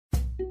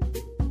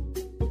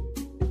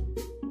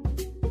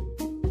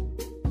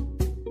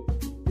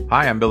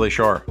Hi, I'm Billy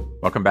Shore.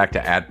 Welcome back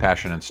to Add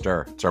Passion and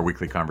Stir. It's our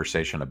weekly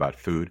conversation about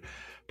food,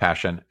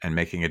 passion, and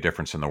making a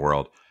difference in the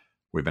world.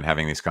 We've been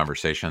having these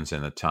conversations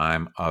in the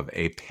time of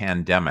a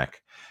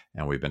pandemic,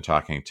 and we've been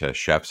talking to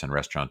chefs and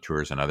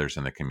restaurateurs and others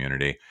in the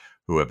community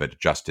who have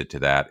adjusted to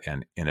that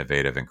in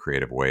innovative and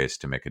creative ways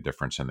to make a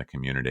difference in the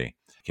community.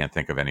 Can't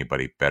think of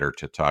anybody better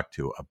to talk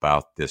to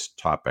about this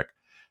topic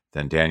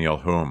than Daniel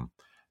Humm,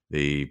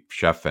 the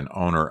chef and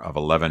owner of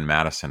 11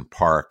 Madison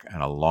Park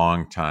and a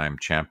longtime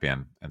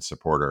champion and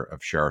supporter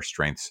of Share Our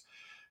Strengths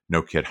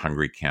No Kid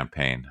Hungry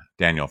campaign.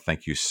 Daniel,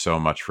 thank you so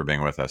much for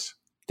being with us.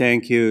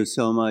 Thank you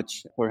so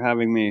much for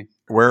having me.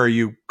 Where are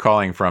you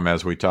calling from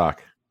as we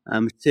talk?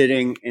 I'm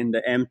sitting in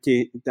the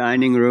empty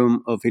dining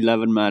room of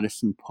 11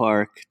 Madison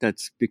Park.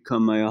 That's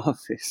become my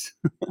office.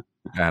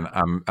 And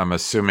I'm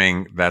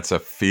assuming that's a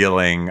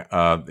feeling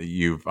that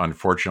you've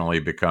unfortunately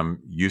become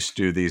used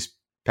to these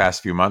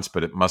past few months,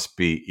 but it must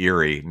be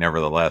eerie,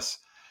 nevertheless,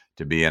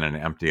 to be in an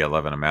empty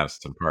 11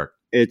 Madison Park.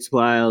 It's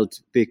wild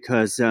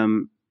because,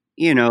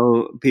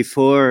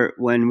 before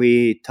when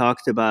we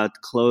talked about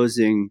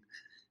closing,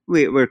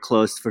 we were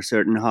closed for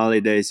certain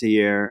holidays a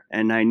year.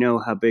 And I know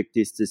how big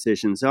these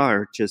decisions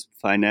are just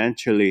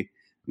financially,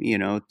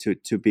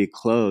 to be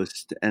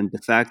closed. And the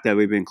fact that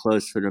we've been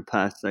closed for the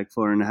past like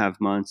 4.5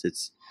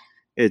 months,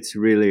 it's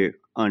really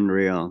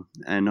unreal.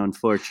 And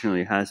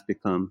unfortunately has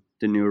become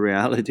the new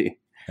reality.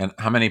 And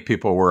how many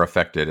people were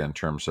affected in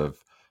terms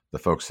of the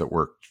folks that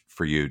worked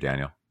for you,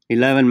 Daniel?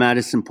 11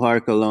 Madison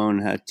Park alone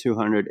had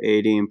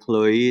 280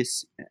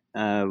 employees,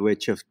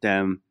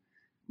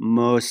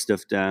 most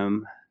of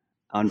them,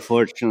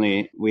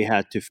 unfortunately, we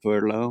had to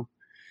furlough.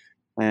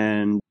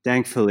 And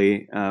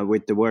thankfully,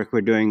 with the work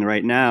we're doing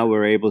right now, we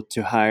were able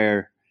to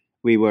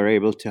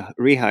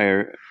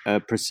rehire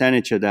a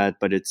percentage of that,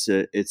 but it's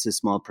a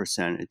small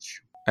percentage.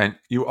 And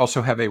you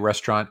also have a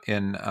restaurant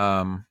in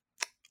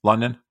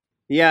London?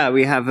 Yeah,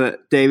 we have a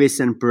Davis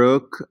and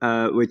Brook,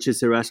 which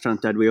is a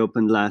restaurant that we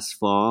opened last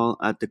fall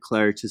at the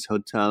Claridge's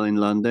Hotel in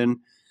London.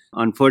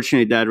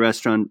 Unfortunately, that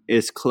restaurant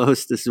is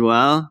closed as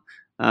well.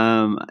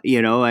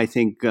 I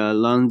think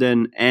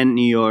London and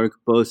New York,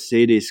 both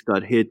cities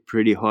got hit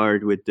pretty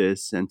hard with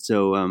this. And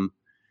so,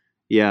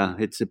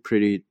 it's a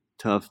pretty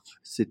tough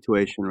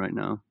situation right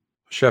now.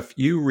 Chef,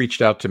 you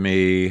reached out to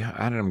me,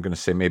 I'm going to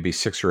say maybe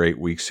 6 or 8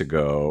 weeks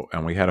ago,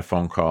 and we had a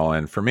phone call.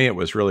 And for me, it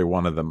was really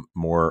one of the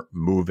more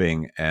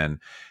moving and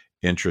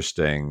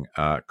interesting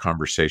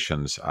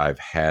conversations I've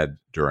had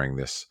during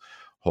this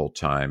whole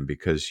time,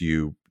 because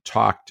you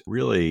talked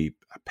really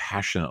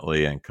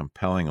passionately and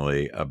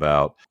compellingly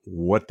about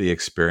what the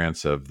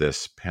experience of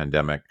this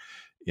pandemic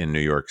in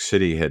New York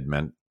City had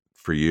meant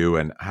for you,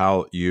 and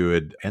how you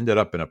had ended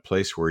up in a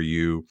place where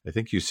I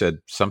think you said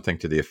something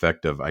to the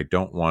effect of, I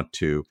don't want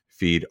to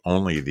feed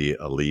only the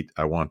elite.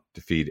 I want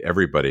to feed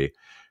everybody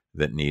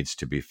that needs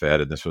to be fed.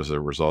 And this was a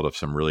result of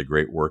some really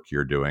great work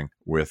you're doing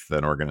with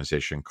an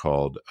organization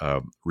called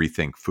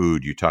Rethink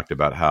Food. You talked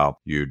about how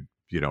you'd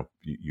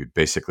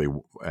basically,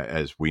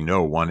 as we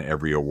know, won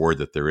every award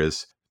that there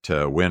is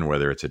to win,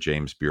 whether it's a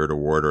James Beard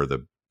Award or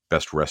the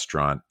best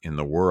restaurant in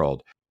the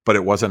world. But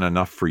it wasn't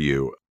enough for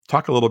you.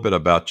 Talk a little bit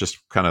about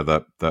just kind of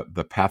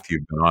the path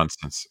you've been on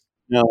since.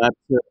 No,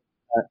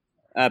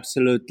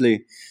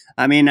 absolutely.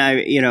 I mean,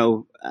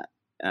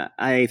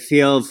 I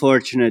feel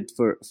fortunate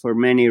for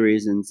many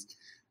reasons.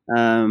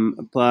 I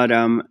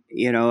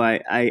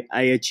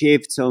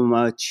achieved so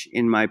much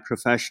in my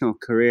professional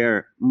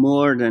career,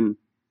 more than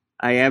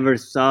I ever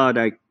thought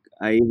I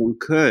even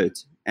could.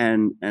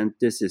 And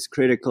this is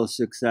critical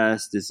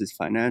success. This is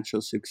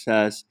financial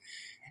success.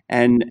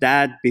 And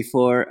that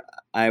before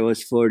I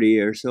was 40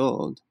 years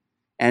old.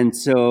 And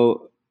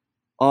so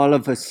all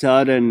of a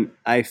sudden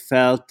I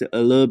felt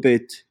a little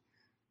bit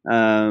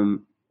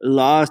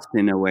lost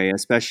in a way,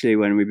 especially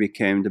when we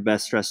became the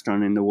best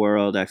restaurant in the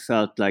world. I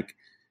felt like,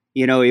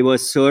 it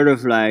was sort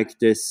of like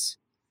this.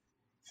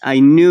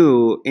 I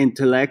knew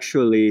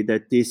intellectually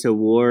that these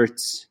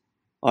awards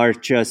are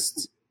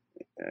just,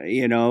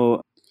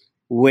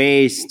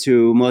 ways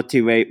to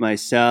motivate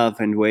myself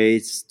and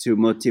ways to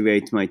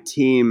motivate my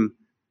team.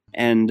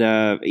 And,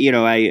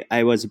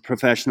 I was a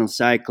professional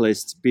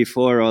cyclist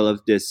before all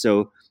of this.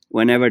 So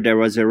whenever there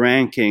was a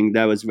ranking,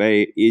 that was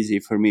very easy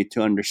for me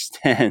to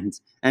understand.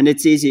 And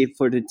it's easy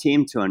for the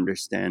team to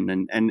understand.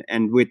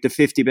 And with the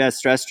 50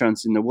 best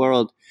restaurants in the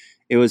world,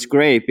 it was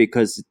great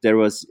because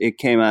it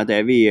came out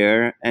every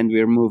year and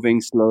we're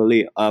moving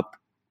slowly up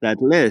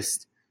that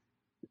list.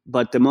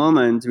 But the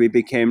moment we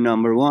became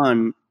number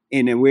one,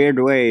 in a weird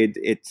way,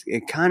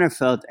 it kind of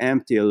felt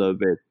empty a little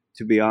bit,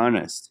 to be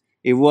honest.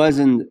 It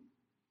wasn't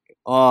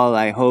all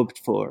I hoped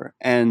for.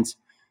 And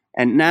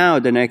now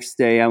the next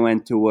day I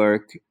went to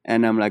work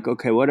and I'm like,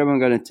 okay, what am I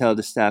going to tell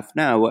the staff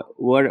now?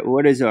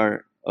 What is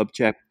our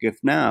objective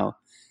now?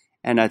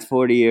 And at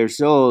 40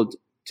 years old,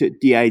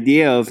 the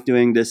idea of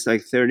doing this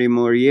like 30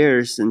 more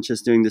years and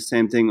just doing the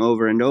same thing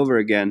over and over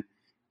again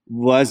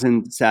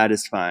wasn't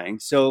satisfying.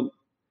 So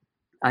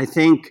I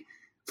think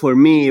for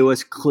me, it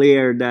was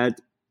clear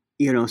that,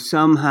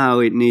 somehow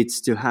it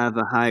needs to have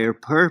a higher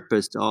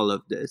purpose, all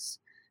of this.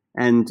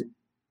 And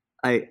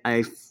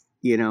I,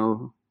 you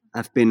know,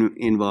 I've been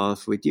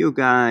involved with you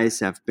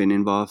guys. I've been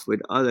involved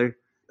with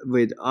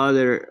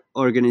other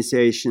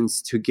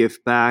organizations to give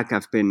back.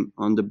 I've been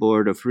on the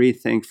board of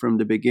Rethink from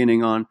the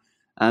beginning on.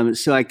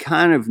 So I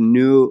kind of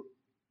knew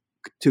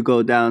to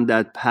go down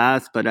that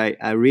path, but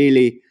I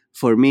really,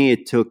 for me,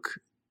 it took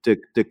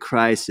the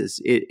crisis.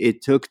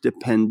 It took the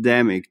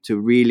pandemic to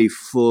really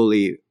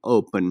fully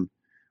open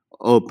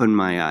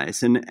my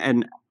eyes,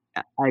 and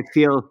I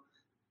feel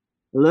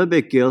a little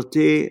bit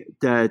guilty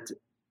that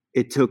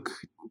it took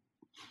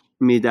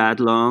me that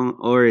long,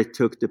 or it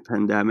took the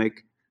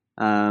pandemic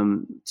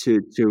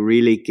to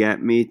really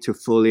get me to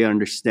fully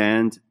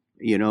understand,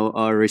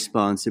 our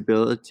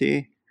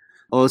responsibility.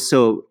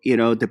 Also,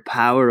 the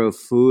power of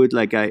food.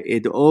 Like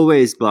it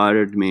always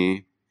bothered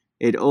me.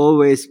 It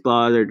always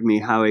bothered me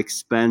how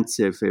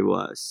expensive it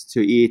was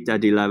to eat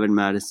at 11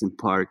 Madison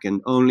Park,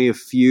 and only a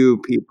few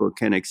people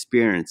can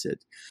experience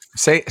it.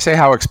 Say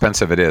how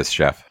expensive it is,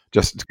 Chef.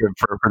 Just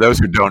for those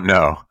who don't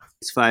know.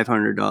 It's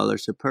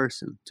 $500 a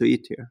person to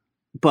eat here.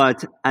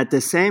 But at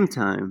the same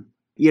time,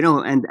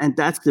 and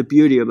that's the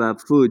beauty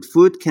about food.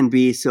 Food can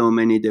be so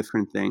many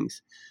different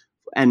things.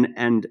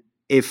 And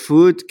if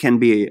food can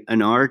be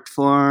an art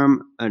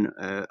form,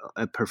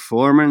 a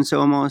performance,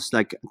 almost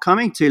like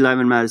coming to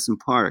 11 Madison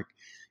Park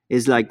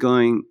is like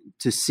going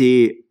to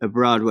see a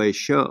Broadway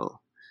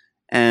show.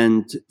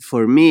 And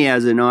for me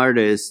as an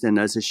artist and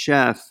as a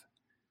chef,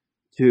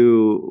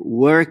 to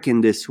work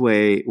in this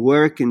way,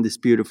 work in this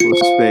beautiful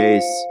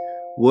space,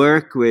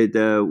 work with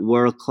a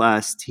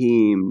world-class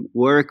team,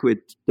 work with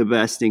the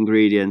best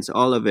ingredients,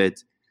 all of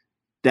it,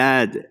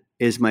 that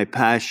is my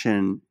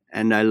passion,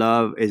 and I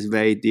love is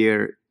very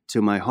dear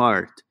to my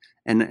heart.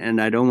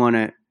 And I don't want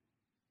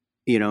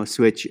to,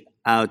 switch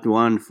out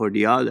one for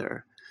the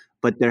other,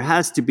 but there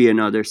has to be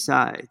another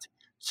side.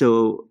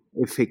 So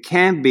if it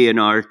can't be an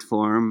art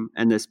form,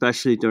 and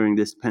especially during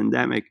this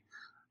pandemic,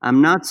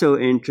 I'm not so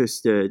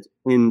interested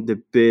in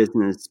the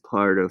business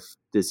part of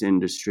this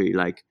industry.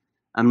 Like,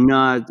 I'm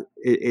not,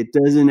 it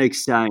doesn't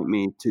excite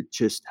me to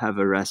just have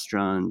a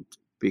restaurant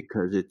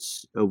because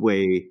it's a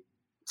way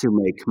to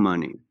make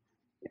money.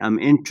 I'm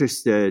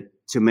interested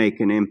to make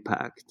an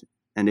impact.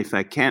 And if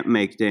I can't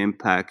make the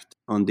impact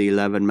on the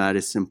 11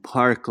 Madison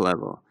Park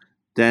level,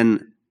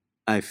 then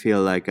I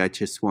feel like I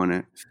just want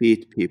to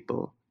feed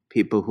people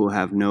who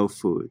have no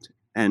food.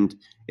 And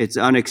it's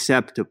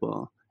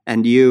unacceptable.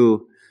 And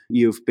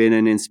you've been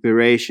an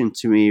inspiration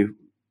to me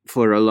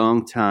for a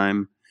long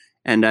time.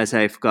 And as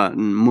I've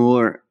gotten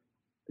more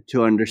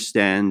to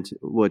understand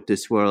what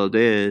this world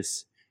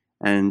is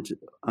and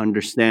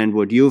understand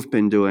what you've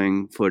been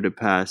doing for the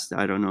past,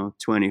 I don't know,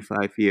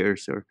 25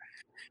 years, or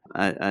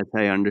as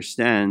I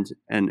understand,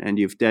 and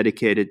you've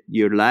dedicated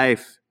your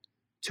life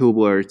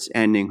towards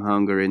ending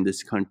hunger in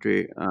this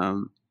country.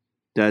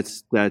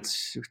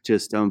 That's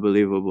just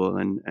unbelievable,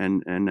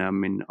 and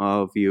I'm in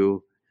awe of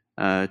you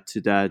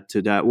to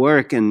that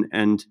work,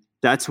 and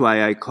that's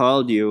why I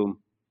called you,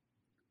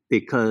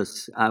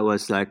 because I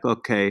was like,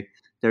 okay,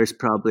 there's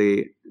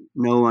probably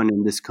no one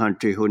in this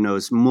country who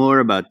knows more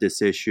about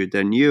this issue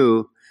than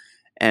you,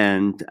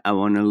 and I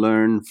want to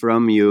learn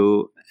from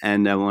you,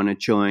 and I want to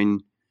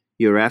join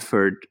your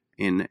effort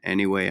in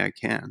any way I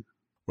can.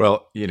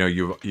 Well,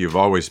 you've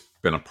always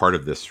been a part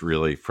of this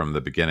really from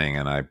the beginning,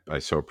 and I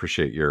so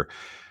appreciate your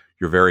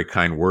very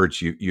kind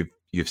words.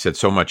 You've said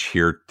so much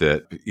here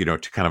that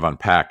to kind of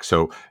unpack.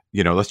 So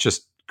let's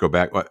just go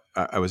back.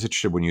 I was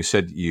interested when you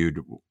said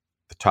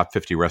the top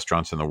 50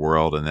 restaurants in the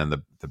world, and then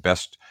the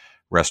best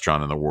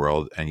restaurant in the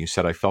world, and you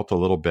said I felt a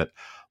little bit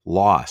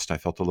lost. I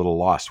felt a little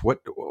lost. What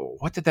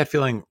did that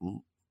feeling?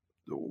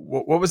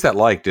 What was that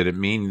like? Did it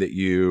mean that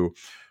you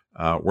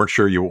weren't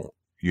sure you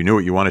knew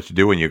what you wanted to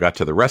do when you got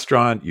to the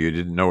restaurant? You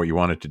didn't know what you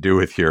wanted to do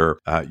with your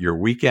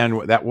weekend.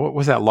 What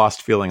was that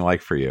lost feeling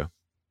like for you?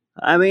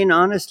 I mean,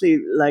 honestly,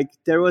 like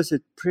there was a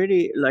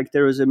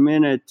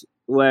minute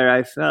where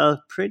I felt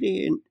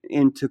pretty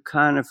into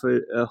kind of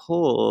a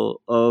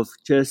hole of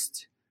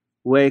just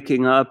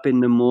waking up in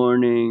the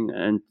morning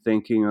and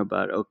thinking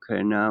about,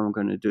 okay, now I'm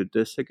going to do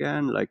this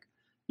again. Like,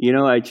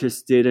 I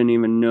just didn't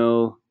even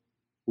know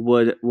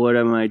what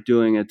am I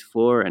doing it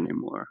for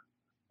anymore.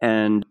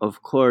 And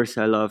of course,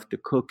 I love the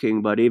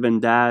cooking, but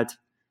even that,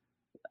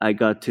 I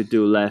got to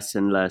do less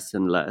and less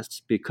and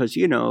less because,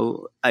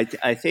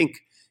 I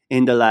think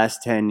in the last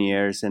 10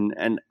 years,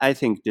 and I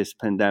think this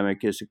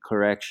pandemic is a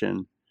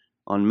correction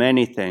on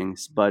many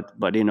things, but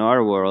in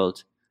our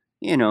world,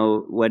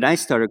 when I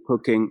started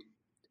cooking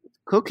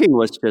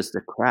was just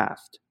a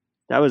craft.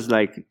 That was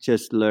like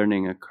just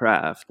learning a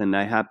craft. And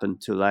I happened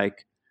to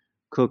like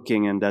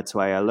cooking, and that's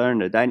why I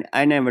learned it.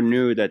 I never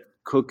knew that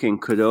cooking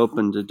could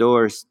open the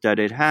doors that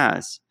it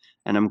has,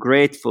 and I'm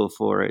grateful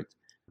for it.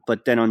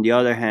 But then on the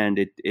other hand,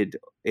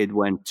 it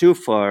went too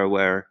far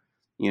where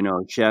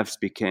chefs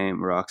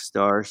became rock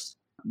stars.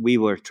 We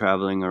were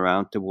traveling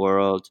around the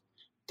world.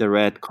 The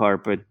red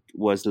carpet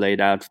was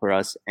laid out for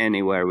us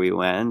anywhere we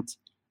went,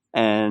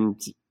 and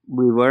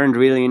we weren't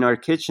really in our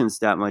kitchens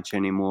that much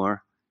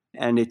anymore.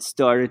 and it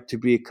started to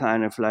be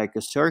kind of like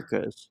a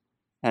circus.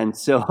 And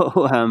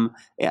so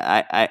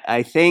yeah,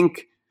 I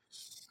think,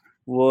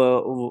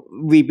 well,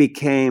 we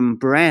became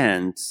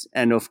brands,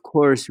 and of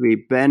course we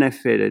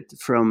benefited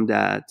from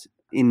that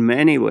in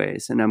many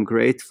ways, and I'm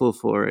grateful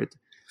for it.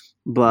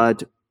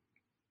 But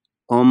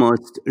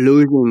almost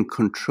losing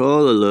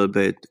control a little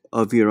bit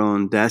of your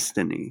own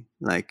destiny,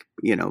 like,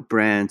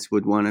 brands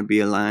would want to be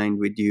aligned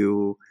with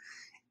you,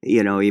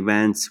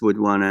 events would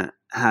want to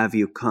have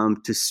you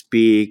come to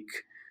speak,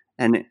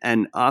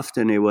 and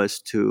often it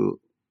was to,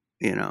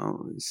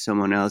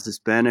 someone else's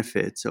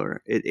benefits,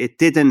 or it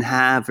didn't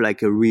have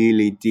like a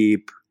really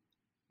deep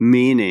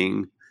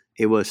meaning.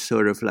 It was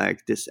sort of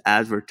like this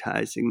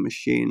advertising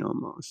machine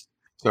almost.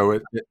 So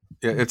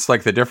it's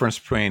like the difference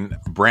between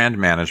brand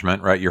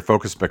management, right? Your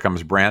focus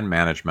becomes brand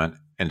management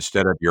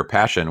instead of your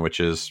passion,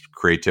 which is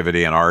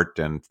creativity and art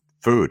and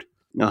food.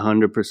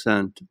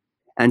 100%.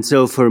 And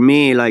so for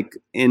me, like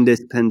in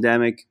this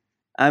pandemic,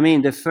 I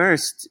mean, I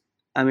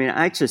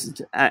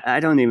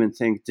don't even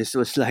think this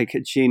was like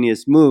a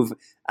genius move.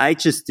 I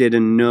just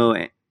didn't know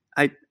it.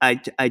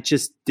 I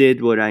just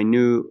did what I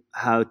knew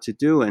how to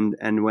do.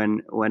 And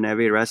when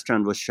every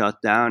restaurant was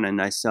shut down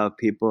and I saw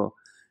people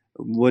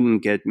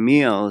wouldn't get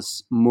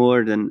meals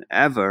more than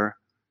ever,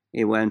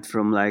 it went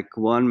from like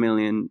 1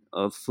 million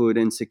of food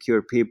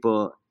insecure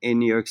people in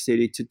New York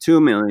City to 2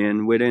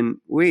 million within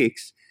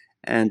weeks.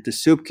 And the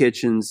soup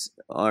kitchens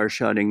are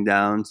shutting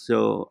down.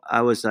 So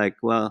I was like,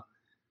 well,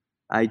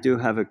 I do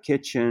have a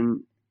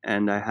kitchen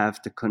and I have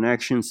the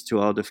connections to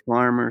all the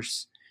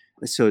farmers.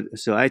 So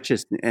I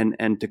just,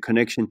 and the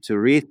connection to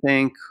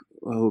Rethink,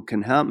 who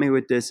can help me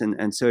with this.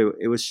 And so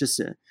it was just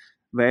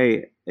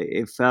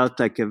it felt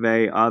like a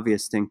very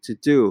obvious thing to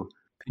do.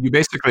 You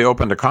basically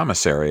opened a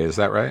commissary, is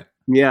that right?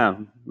 Yeah.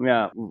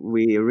 Yeah.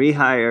 We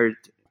rehired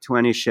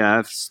 20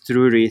 chefs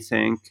through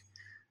Rethink.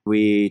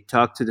 We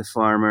talked to the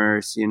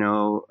farmers,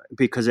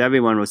 because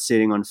everyone was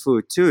sitting on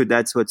food too.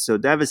 That's what's so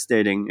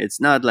devastating. It's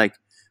not like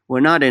we're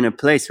not in a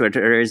place where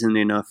there isn't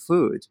enough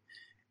food.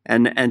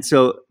 And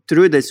so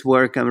through this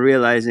work, I'm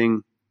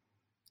realizing,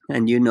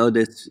 and you know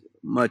this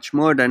much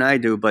more than I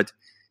do, but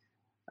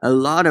a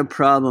lot of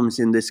problems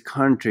in this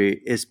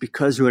country is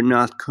because we're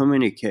not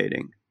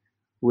communicating.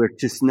 We're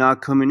just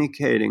not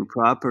communicating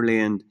properly,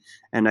 and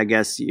I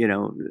guess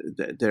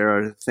there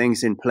are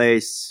things in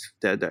place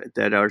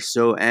that are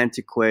so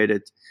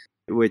antiquated,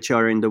 which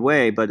are in the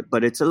way.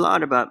 But it's a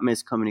lot about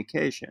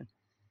miscommunication,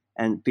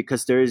 and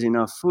because there is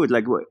enough food,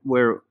 like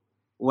where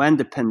when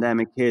the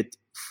pandemic hit,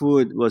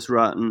 food was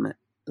rotten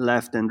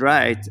left and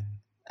right,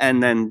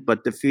 and then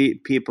but the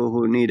people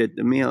who needed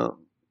the meal,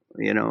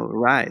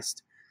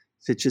 rised.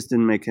 So it just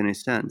didn't make any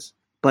sense.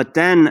 But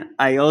then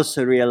I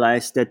also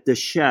realized that the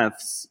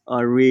chefs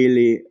are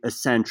really a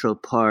central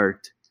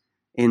part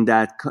in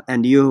that,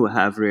 and you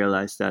have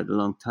realized that a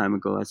long time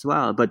ago as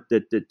well. But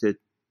the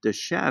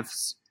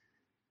chefs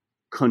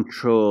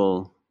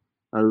control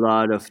a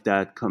lot of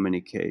that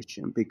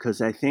communication,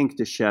 because I think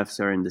the chefs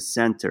are in the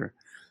center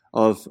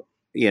of,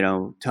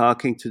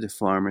 talking to the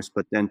farmers,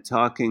 but then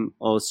talking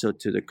also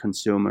to the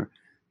consumer.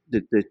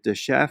 The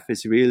chef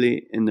is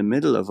really in the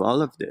middle of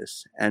all of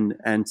this,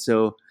 and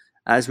so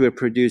as we're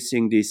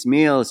producing these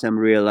meals, I'm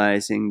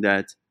realizing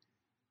that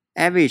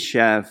every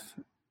chef,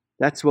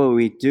 that's what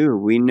we do.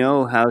 We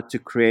know how to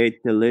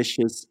create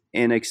delicious,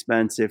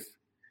 inexpensive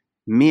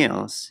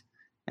meals.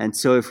 And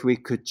so if we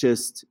could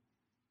just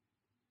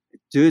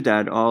do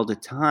that all the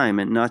time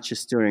and not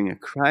just during a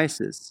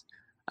crisis,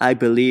 I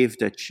believe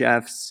that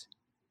chefs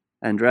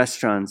and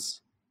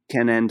restaurants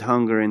can end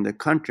hunger in the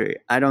country.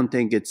 I don't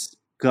think it's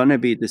going to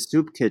be the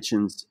soup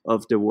kitchens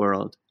of the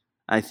world.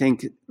 I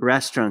think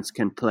restaurants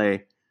can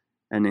play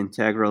an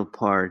integral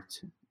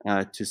part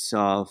to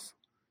solve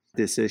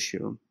this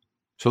issue.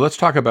 So let's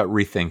talk about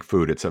Rethink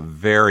Food. It's a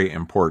very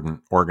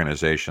important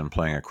organization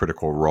playing a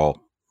critical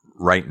role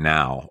right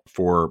now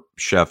for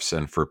chefs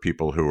and for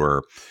people who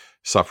are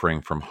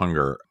suffering from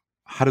hunger.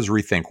 How does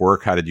Rethink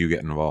work? How did you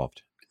get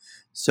involved?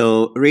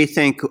 So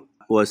Rethink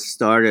was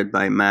started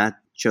by Matt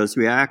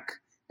Joswiak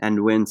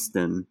and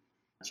Winston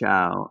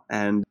Chow.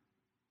 And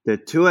the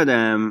two of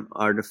them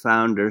are the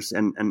founders,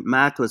 and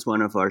Matt was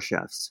one of our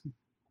chefs.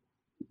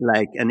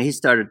 And he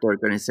started the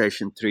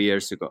organization 3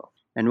 years ago.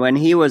 And when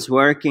he was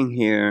working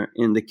here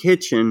in the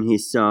kitchen, he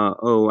saw,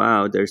 oh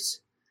wow, there's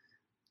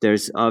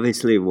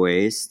obviously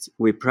waste.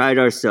 We pride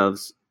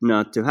ourselves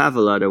not to have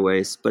a lot of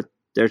waste, but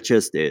there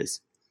just is,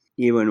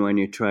 even when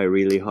you try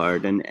really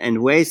hard.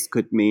 And waste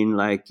could mean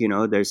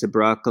there's a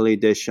broccoli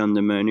dish on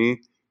the menu,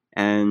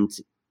 and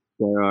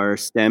there are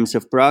stems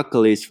of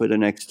broccolis for the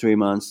next 3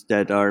 months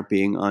that are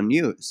being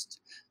unused.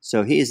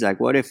 So he's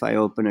like, what if I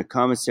open a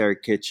commissary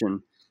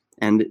kitchen,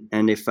 and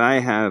if I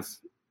have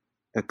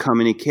a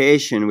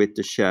communication with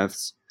the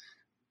chefs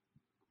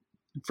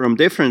from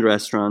different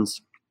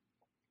restaurants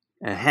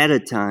ahead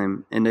of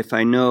time, and if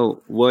I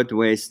know what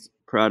waste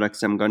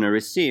products I'm going to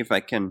receive, I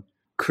can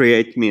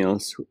create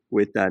meals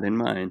with that in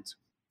mind.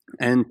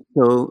 And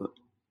so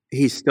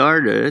he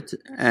started,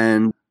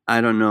 and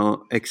I don't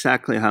know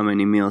exactly how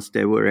many meals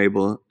they were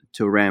able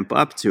to ramp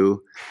up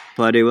to,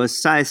 but it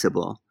was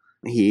sizable.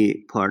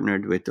 He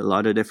partnered with a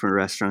lot of different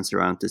restaurants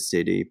around the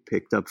city,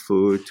 picked up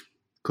food,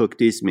 cooked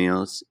these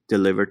meals,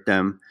 delivered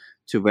them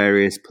to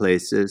various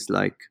places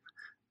like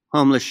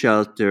homeless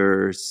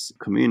shelters,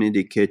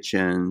 community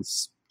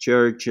kitchens,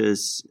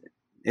 churches.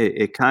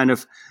 It kind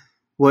of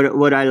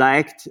what I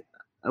liked,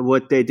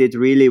 what they did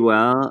really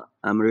well.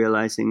 I'm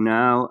realizing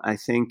now, I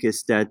think,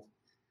 is that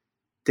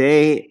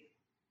they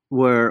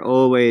were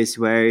always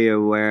very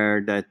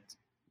aware that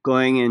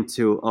going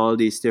into all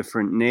these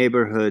different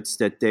neighborhoods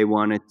that they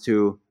wanted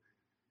to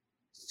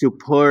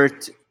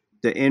support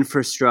the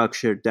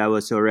infrastructure that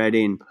was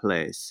already in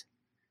place.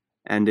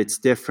 And it's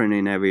different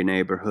in every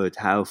neighborhood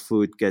how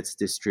food gets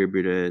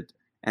distributed.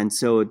 And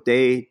so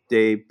they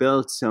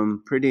built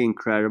some pretty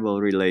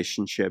incredible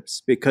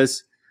relationships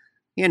because,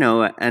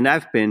 and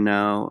I've been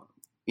now,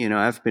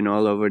 I've been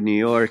all over New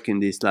York in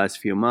these last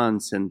few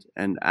months,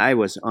 and I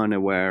was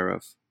unaware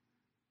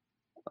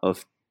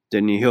of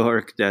the New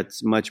York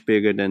that's much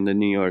bigger than the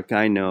New York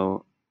I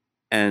know.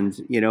 And,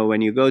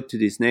 when you go to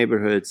these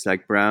neighborhoods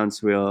like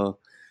Brownsville,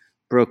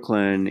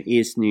 Brooklyn,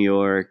 East New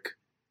York,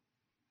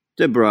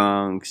 the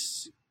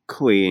Bronx,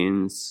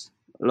 Queens,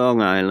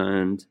 Long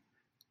Island,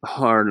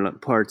 Harlem,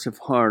 parts of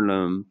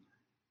Harlem,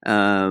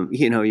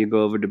 you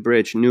go over the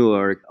bridge,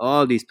 Newark,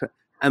 all these.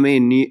 I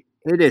mean,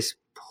 it is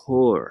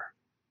poor.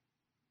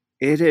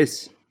 It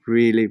is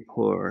really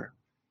poor.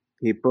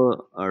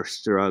 People are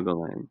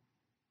struggling.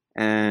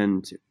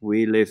 And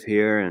we live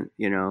here,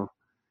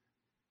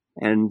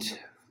 and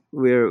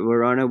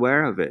we're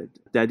unaware of it,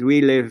 that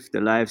we live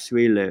the lives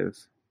we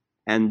live,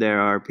 and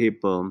there are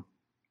people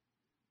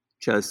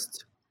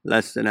just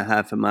less than a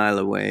half a mile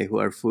away who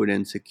are food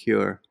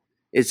insecure.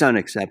 It's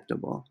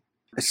unacceptable.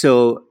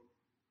 So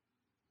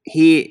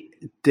he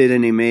did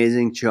an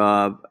amazing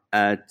job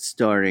at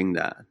starting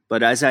that.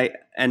 But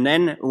and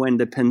then when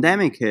the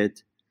pandemic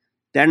hit,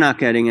 they're not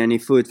getting any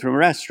food from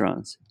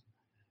restaurants.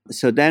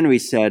 So then we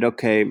said,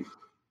 okay,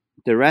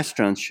 the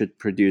restaurants should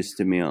produce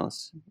the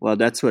meals. Well,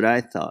 that's what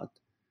I thought.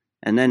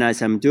 And then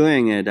as I'm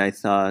doing it,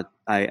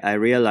 I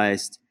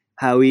realized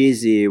how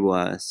easy it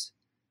was.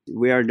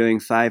 We are doing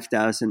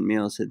 5,000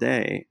 meals a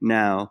day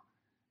now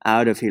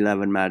out of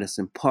 11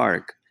 Madison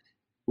Park.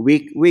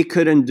 We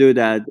couldn't do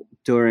that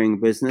during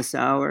business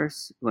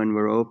hours when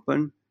we're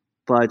open,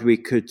 but we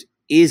could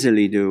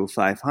easily do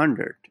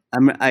 500.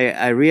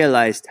 I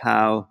realized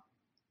how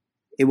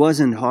it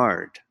wasn't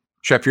hard.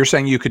 Chef, you're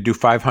saying you could do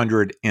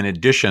 500 in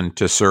addition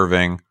to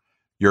serving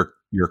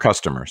your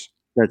customers.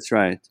 That's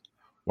right.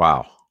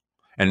 Wow.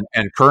 And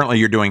currently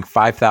you're doing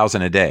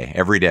 5,000 a day,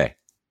 every day.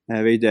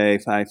 Every day,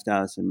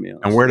 5,000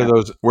 meals. And where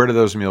do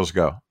those meals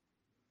go?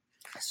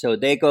 So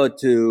they go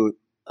to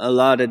a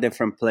lot of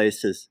different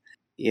places.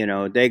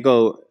 They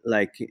go,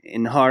 like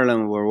in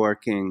Harlem, we're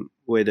working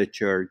with a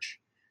church.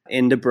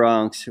 In the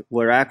Bronx,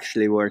 we're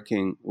actually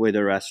working with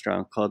a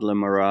restaurant called La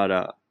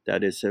Mirada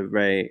that is a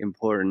very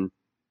important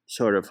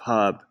sort of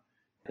hub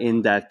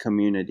in that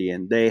community,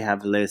 and they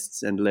have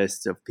lists and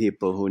lists of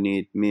people who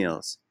need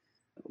meals.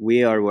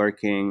 We are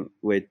working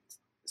with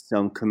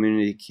some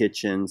community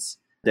kitchens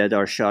that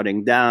are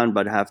shutting down,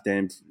 but have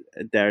the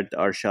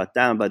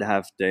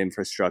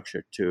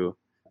infrastructure to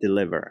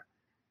deliver.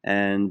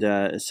 And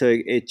so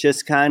it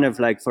just kind of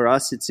like, for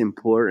us, it's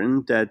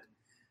important that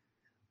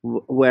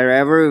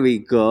wherever we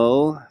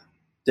go,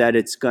 that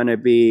it's going to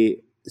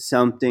be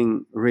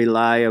something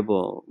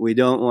reliable. We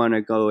don't want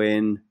to go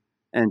in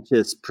and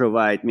just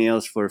provide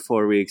meals for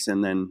 4 weeks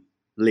and then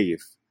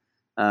leave.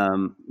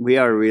 We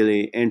are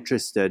really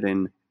interested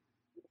in.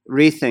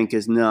 Rethink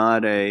is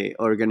not an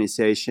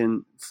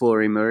organization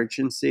for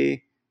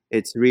emergency.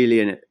 It's really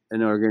an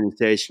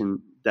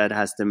organization that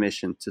has the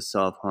mission to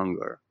solve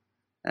hunger.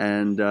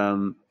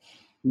 And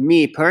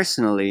me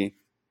personally,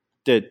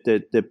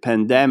 the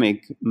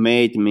pandemic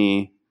made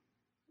me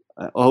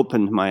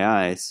opened my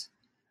eyes.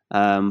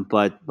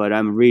 But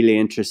I'm really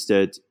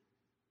interested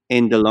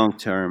in the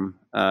long-term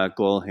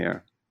goal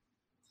here.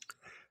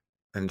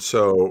 And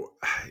so,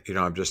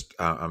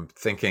 I'm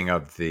thinking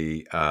of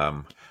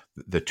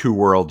the two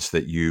worlds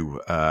that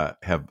you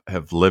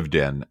have lived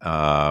in.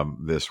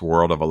 This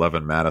world of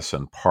 11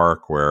 Madison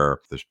Park, where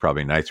there's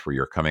probably nights where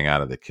you're coming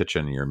out of the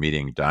kitchen, and you're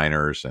meeting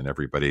diners, and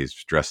everybody's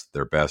dressed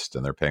their best,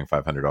 and they're paying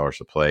 $500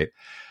 a plate.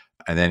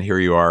 And then here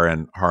you are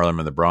in Harlem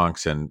and the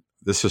Bronx, and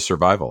this is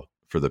survival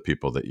for the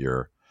people that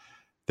you're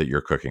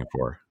cooking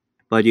for.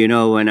 But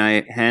when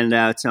I hand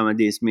out some of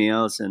these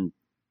meals, and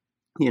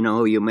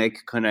you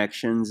make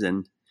connections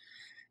and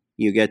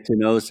you get to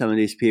know some of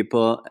these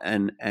people,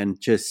 and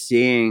just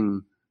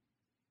seeing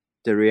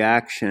the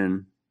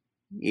reaction,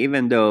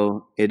 even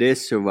though it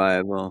is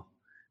survival,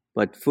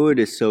 but food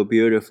is so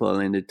beautiful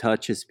and it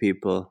touches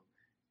people,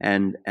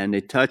 and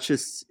it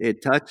touches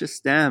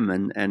them,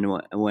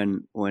 and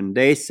when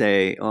they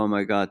say, "Oh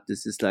my God,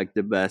 this is like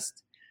the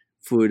best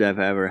food I've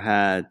ever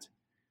had,"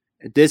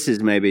 this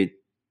is maybe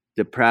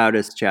the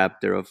proudest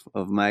chapter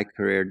of my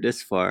career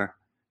this far.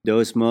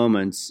 Those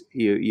moments,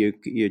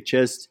 you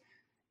just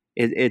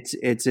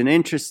it's an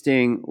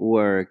interesting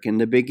work. In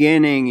the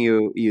beginning,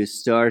 you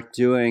start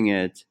doing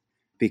it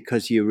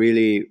because you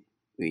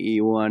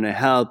want to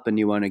help and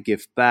you want to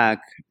give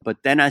back.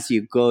 But then as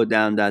you go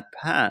down that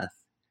path,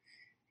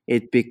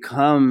 it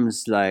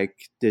becomes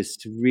like this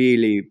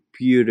really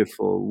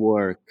beautiful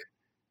work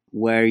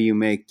where you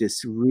make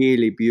this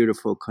really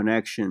beautiful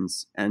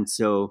connections. And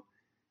so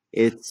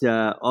it's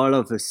all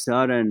of a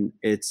sudden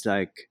it's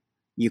like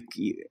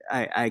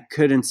I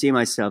couldn't see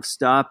myself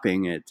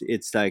stopping it.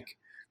 It's like,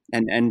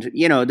 and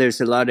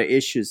there's a lot of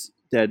issues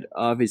that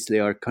obviously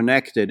are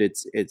connected.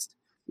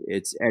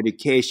 It's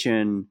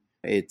education,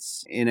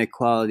 it's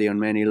inequality on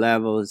many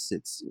levels,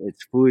 it's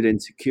food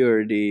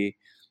insecurity,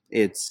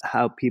 it's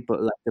how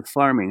people, like the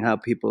farming, how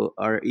people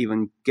are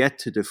even get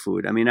to the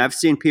food. I mean, I've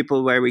seen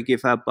people where we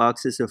give out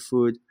boxes of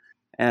food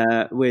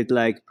with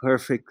like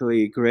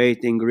perfectly great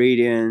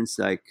ingredients.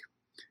 Like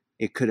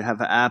it could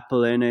have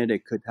apple in it,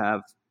 it could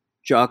have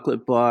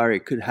chocolate bar,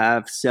 it could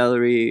have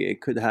celery, it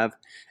could have,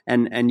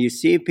 and you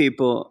see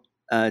people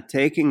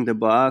taking the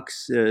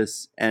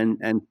boxes and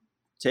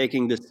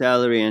taking the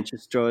celery and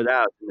just throw it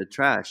out in the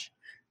trash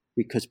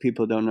because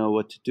people don't know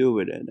what to do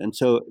with it. And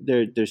so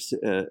there's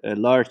a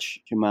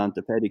large amount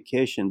of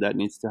education that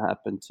needs to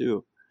happen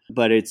too.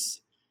 But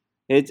it's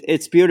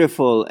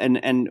beautiful,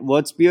 and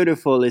what's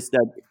beautiful is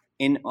that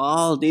in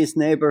all these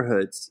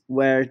neighborhoods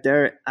where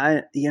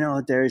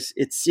there's,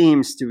 it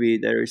seems to be,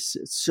 there's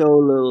so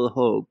little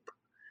hope,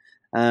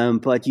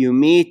 but you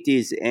meet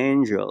these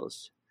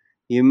angels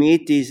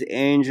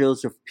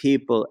of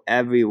people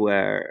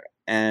everywhere,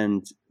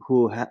 and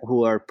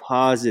who are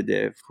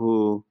positive,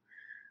 who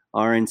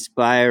are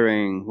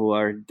inspiring, who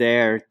are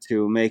there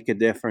to make a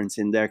difference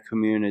in their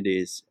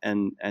communities,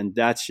 and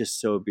that's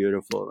just so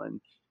beautiful.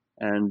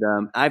 And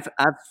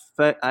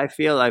I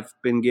feel I've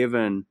been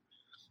given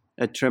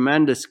a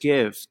tremendous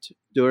gift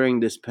during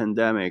this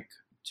pandemic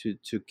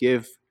to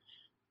give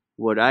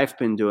what I've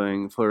been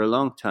doing for a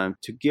long time,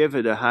 to give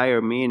it a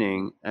higher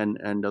meaning and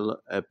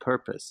a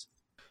purpose.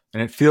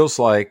 And it feels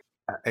like,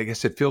 I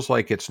guess it feels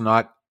like it's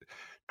not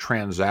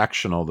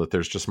transactional, that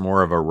there's just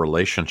more of a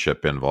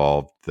relationship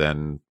involved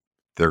than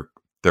there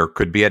there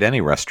could be at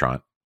any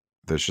restaurant.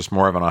 There's just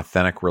more of an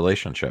authentic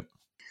relationship.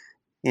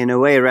 In a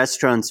way,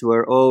 restaurants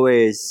were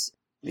always,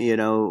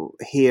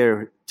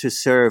 here to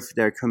serve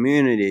their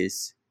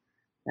communities,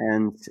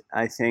 and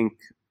I think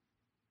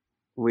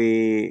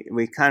we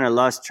kind of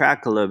lost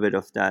track a little bit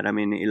of that. I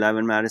mean,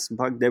 11 Madison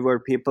Park, there were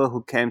people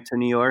who came to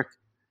New York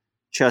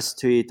just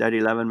to eat at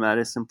 11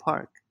 Madison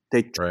Park.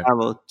 They Right.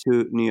 traveled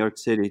to New York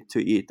City to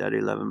eat at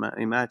 11.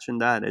 Imagine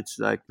that. It's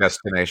like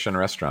Destination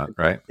restaurant,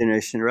 right?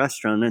 destination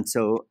restaurant. And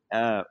so,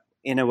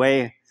 in a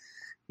way,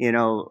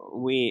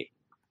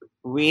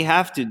 we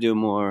have to do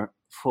more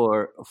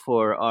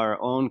for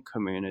our own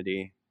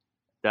community.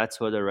 That's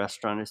what a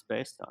restaurant is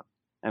based on,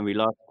 and we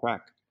lost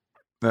track.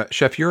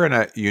 Chef, you're in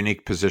a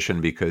unique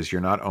position because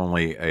you're not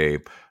only a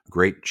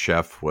great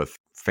chef with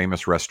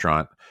famous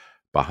restaurant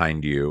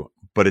behind you,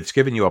 but it's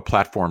given you a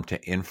platform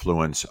to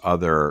influence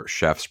other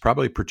chefs,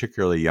 probably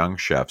particularly young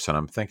chefs. And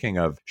I'm thinking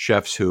of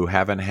chefs who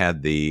haven't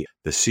had the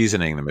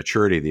seasoning, the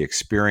maturity, the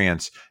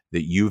experience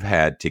that you've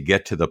had to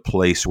get to the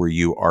place where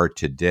you are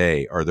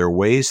today. Are there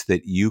ways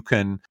that you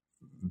can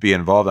be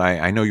involved?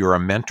 I know you're a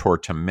mentor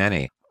to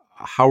many.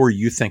 How are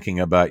you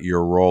thinking about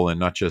your role in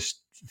not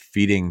just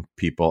feeding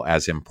people,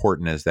 as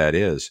important as that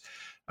is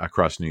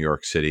across New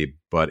York City,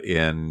 but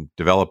in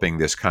developing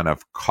this kind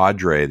of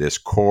cadre, this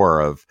core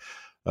of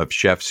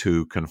chefs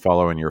who can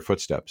follow in your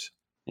footsteps?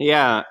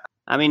 Yeah,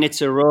 I mean,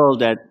 it's a role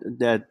that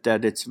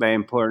it's very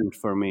important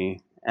for me,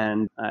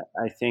 and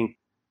I think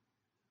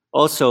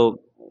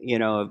also,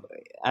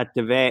 at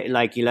the very,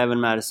 like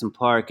 11 Madison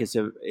Park is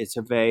a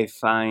very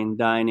fine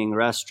dining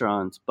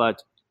restaurant,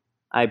 but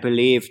I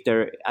believe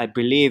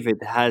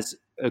it has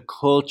a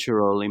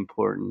cultural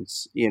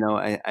importance.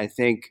 I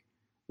think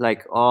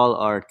like all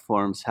art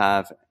forms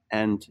have,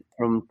 and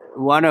from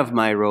one of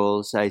my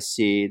roles, I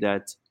see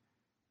that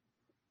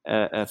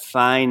a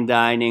fine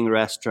dining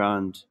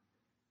restaurant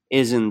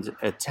isn't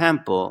a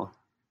temple,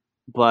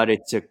 but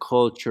it's a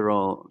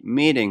cultural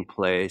meeting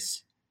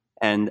place,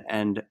 and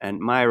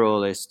my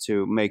role is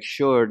to make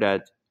sure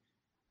that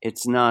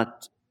it's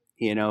not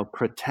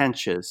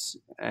pretentious,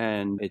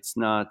 and it's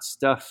not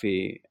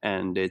stuffy,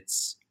 and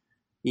it's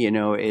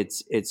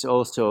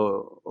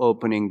also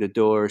opening the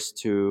doors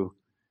to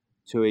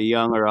a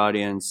younger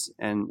audience,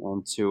 and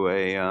to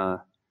a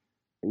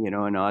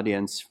an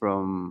audience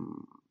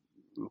from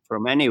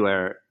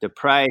anywhere. The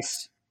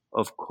price,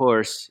 of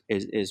course,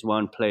 is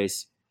one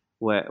place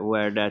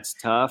where that's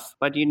tough.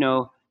 But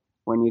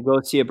when you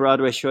go see a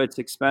Broadway show, it's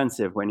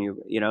expensive. When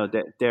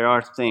there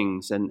are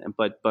things,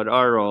 but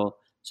our role.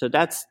 So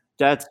that's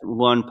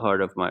one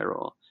part of my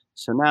role.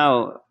 So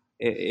now,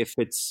 if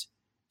it's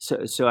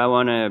so I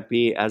want to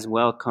be as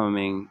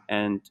welcoming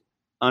and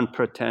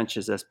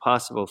unpretentious as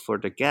possible for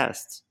the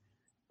guests.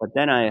 But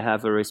then I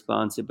have a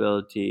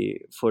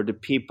responsibility for the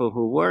people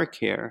who work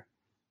here,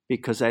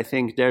 because I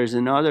think there's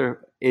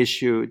another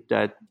issue,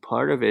 that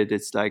part of it,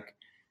 it's like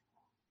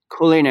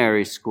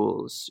culinary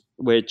schools,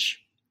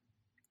 which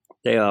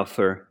they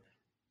offer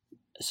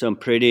some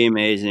pretty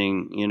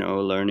amazing,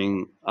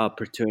 learning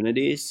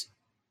opportunities.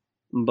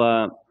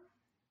 But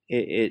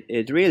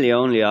it really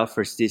only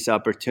offers these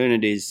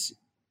opportunities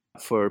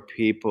for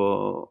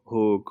people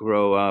who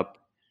grow up,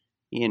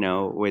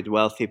 with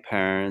wealthy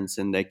parents,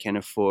 and they can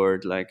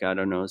afford, like, I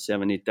don't know,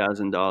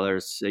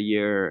 $70,000 a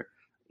year,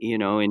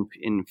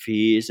 in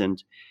fees.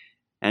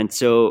 And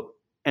so,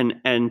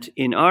 and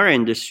in our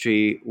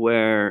industry,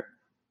 where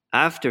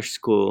after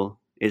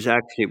school is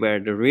actually where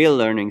the real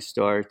learning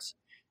starts,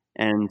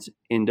 and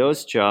in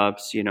those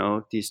jobs,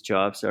 these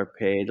jobs are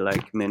paid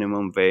like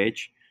minimum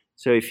wage.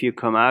 So if you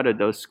come out of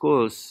those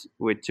schools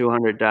with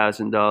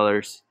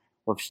 $200,000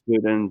 of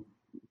student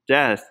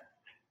debt,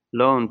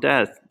 loan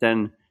debt,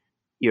 then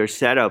you're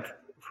set up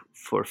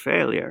for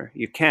failure.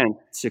 You can't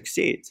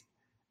succeed.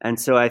 And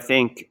so I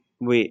think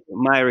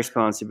my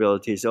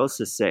responsibility is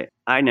also say,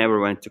 I never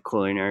went to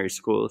culinary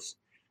schools.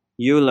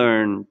 You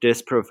learn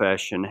this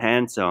profession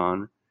hands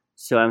on.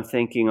 So I'm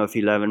thinking of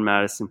 11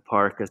 Madison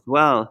Park as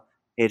well.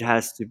 It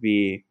has to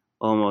be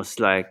almost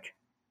like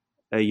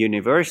a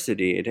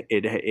university.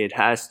 It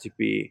has to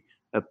be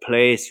a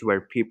place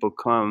where people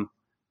come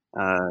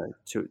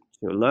to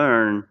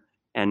learn,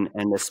 and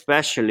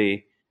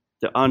especially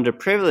the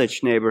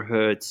underprivileged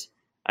neighborhoods.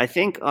 I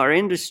think our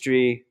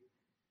industry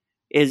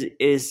is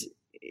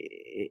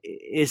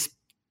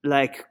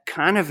like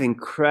kind of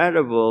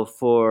incredible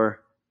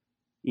for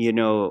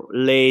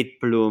late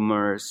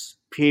bloomers,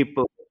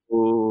 people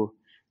who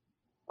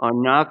are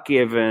not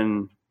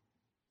given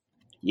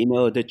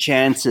the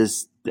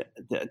chances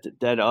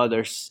that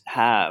others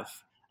have.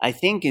 I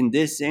think in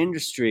this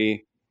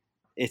industry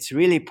it's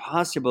really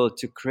possible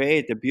to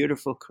create a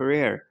beautiful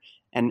career.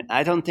 And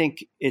I don't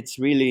think it's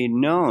really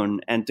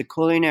known. And the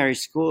culinary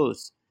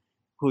schools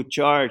who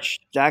charge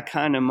that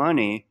kind of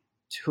money,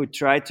 who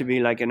try to be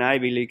like an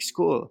Ivy League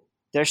school,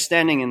 they're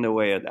standing in the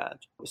way of that.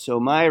 So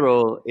my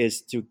role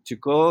is to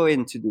go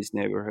into these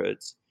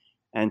neighborhoods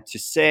and to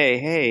say,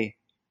 hey,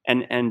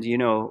 and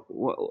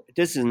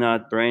this is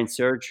not brain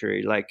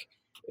surgery. Like,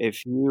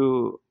 if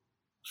you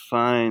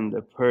find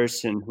a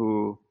person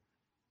who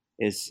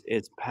is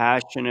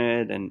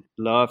passionate and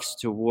loves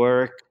to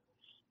work,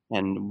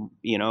 and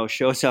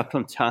shows up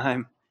on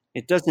time,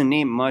 it doesn't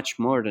need much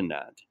more than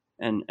that.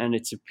 And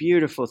it's a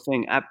beautiful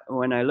thing.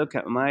 When I look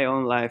at my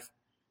own life,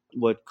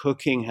 what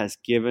cooking has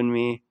given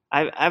me,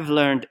 I've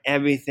learned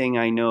everything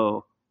I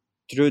know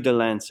through the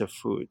lens of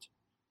food.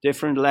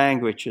 Different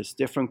languages,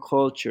 different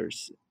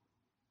cultures,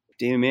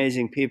 the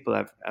amazing people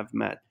I've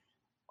met,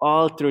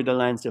 all through the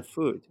lens of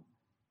food.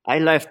 I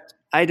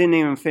didn't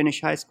even finish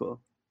high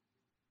school.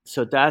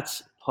 So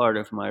that's part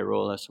of my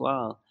role as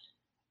well.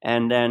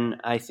 And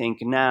then I think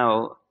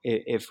now,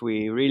 if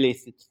we really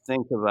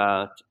think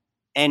about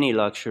any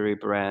luxury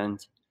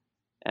brand,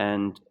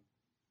 and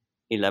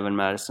 11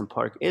 Madison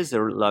Park is a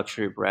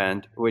luxury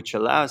brand, which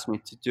allows me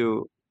to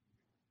do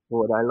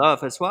what I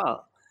love as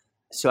well.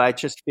 So I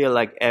just feel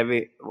like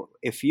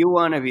if you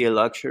want to be a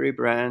luxury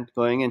brand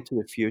going into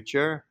the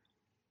future,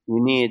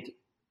 you need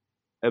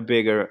a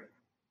bigger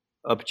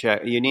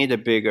you need a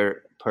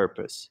bigger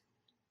purpose.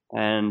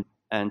 And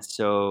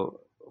so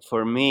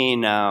for me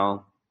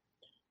now,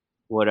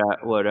 what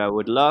I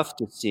would love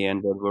to see,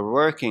 and what we're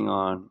working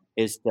on,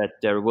 is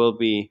that there will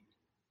be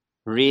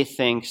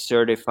Rethink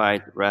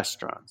certified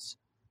restaurants.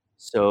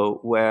 So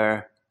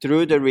where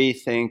through the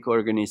Rethink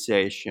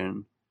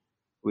organization,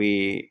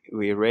 we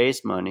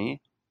raise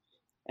money,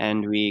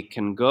 and we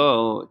can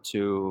go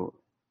to,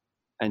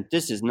 and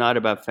this is not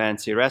about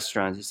fancy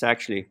restaurants, it's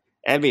actually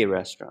every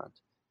restaurant.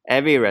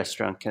 Every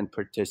restaurant can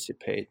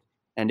participate.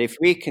 And if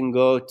we can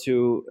go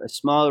to a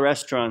small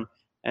restaurant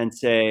and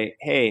say,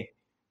 hey,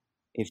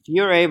 if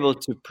you're able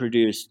to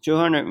produce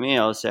 200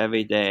 meals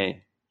every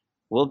day,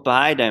 we'll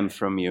buy them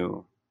from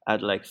you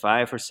at like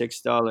 $5 or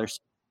 $6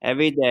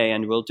 every day,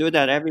 and we'll do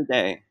that every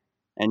day.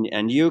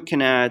 And you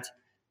can add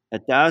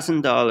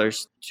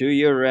 $1,000 to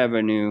your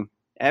revenue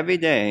every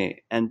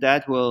day, and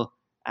that will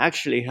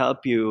actually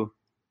help you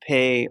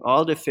pay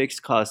all the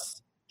fixed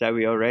costs that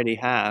we already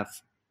have,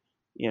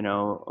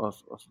 of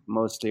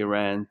mostly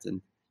rent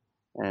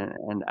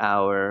and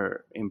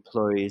our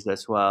employees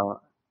as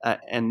well.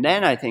 And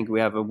then I think we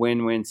have a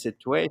win-win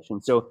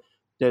situation. So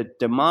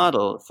the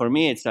model for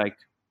me, it's like,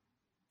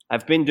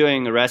 I've been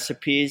doing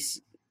recipes.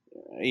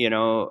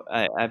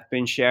 I've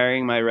been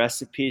sharing my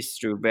recipes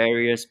through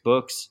various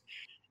books,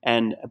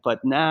 but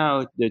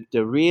now the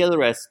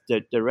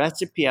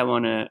recipe I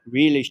want to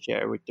really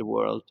share with the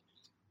world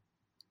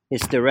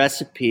is the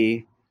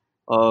recipe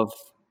of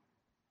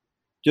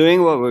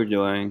doing what we're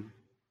doing,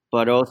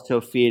 but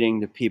also feeding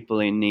the people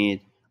in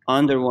need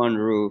under one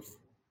roof,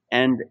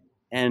 and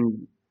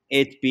and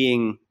it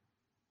being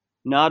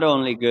not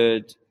only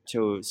good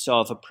to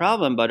solve a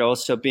problem, but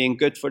also being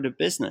good for the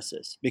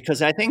businesses.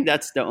 Because I think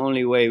that's the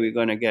only way we're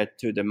going to get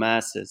to the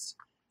masses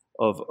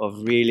of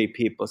really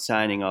people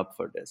signing up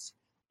for this.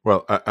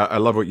 Well, I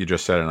love what you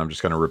just said, and I'm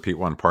just going to repeat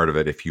one part of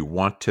it. If you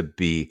want to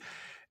be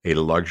a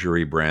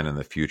luxury brand in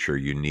the future,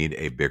 you need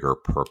a bigger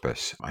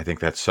purpose. I think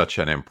that's such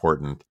an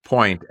important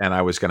point. And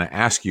I was going to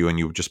ask you, and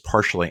you just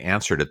partially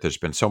answered it. There's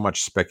been so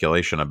much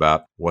speculation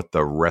about what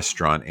the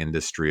restaurant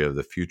industry of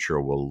the future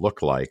will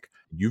look like.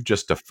 You've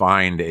just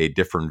defined a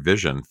different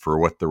vision for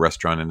what the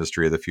restaurant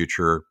industry of the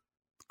future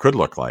could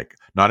look like,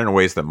 not in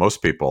ways that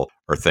most people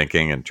are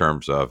thinking in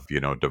terms of,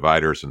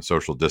 dividers and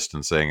social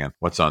distancing and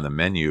what's on the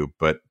menu,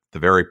 but the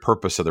very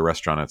purpose of the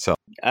restaurant itself.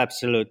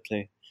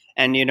 Absolutely.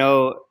 And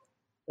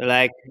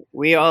like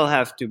we all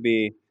have to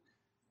be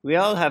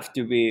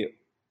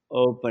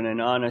open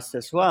and honest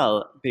as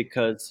well,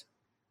 because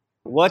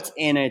what's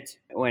in it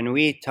when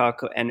we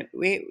talk, and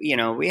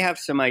we have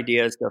some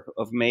ideas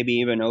of maybe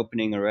even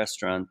opening a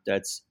restaurant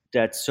that's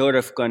sort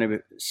of going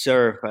to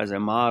serve as a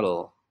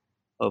model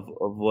of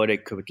what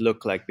it could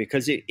look like,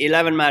 because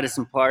 11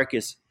 Madison Park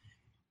is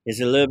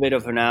a little bit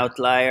of an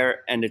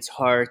outlier, and it's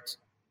hard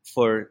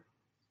for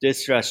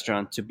this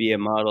restaurant to be a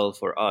model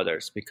for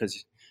others,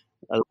 because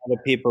a lot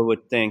of people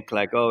would think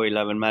like, oh,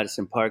 11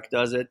 Madison Park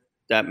does it,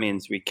 that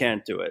means we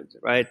can't do it,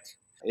 right?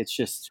 It's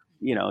just,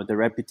 the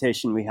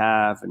reputation we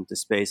have and the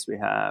space we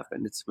have,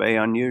 and it's very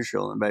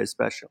unusual and very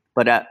special.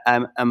 But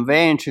I'm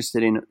very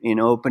interested in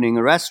opening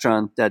a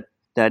restaurant that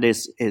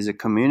is a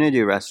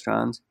community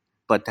restaurant,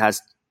 but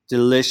has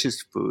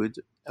delicious food,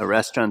 a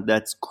restaurant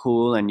that's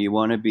cool and you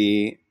want to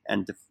be,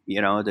 and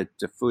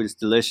the food is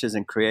delicious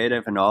and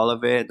creative and all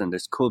of it, and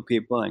there's cool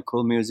people and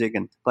cool music,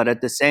 but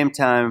at the same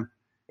time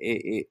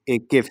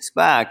it gives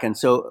back. And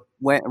so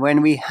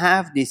when we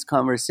have these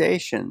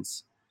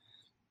conversations,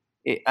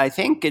 I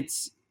think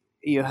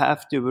you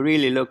have to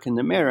really look in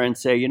the mirror and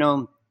say,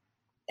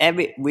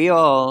 we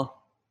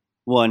all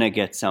want to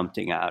get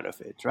something out of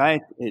it,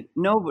 right?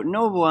 No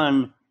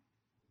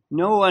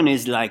one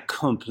is like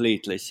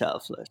completely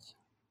selfless,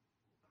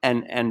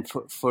 and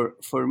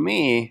for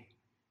me,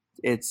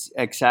 it's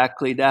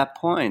exactly that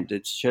point.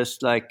 It's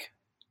just like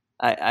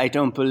I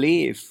don't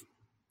believe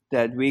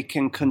that we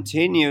can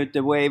continue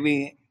the way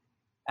we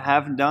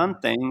have done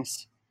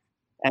things.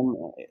 And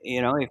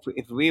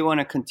if we want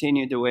to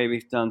continue the way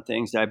we've done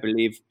things, I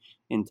believe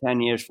in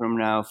 10 years from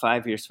now,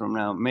 5 years from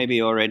now,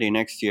 maybe already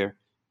next year,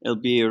 it'll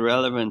be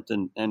irrelevant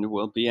and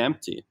will be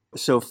empty.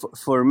 So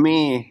for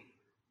me,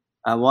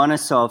 I want to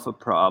solve a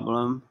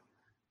problem,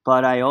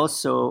 but I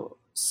also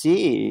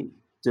see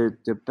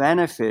the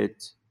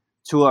benefit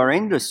to our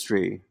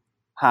industry,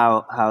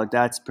 how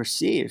that's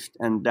perceived,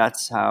 and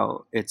that's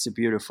how it's a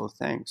beautiful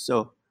thing.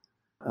 So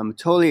I'm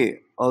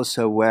totally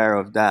also aware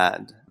of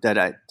that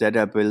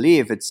I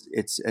believe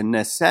it's a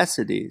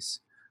necessities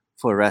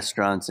for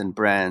restaurants and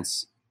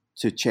brands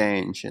to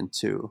change and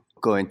to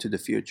go into the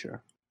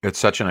future. It's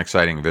such an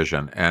exciting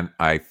vision. And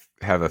I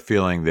have a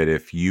feeling that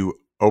if you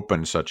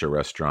open such a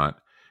restaurant,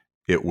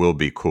 it will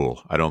be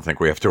cool. I don't think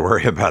we have to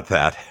worry about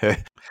that.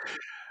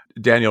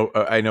 Daniel,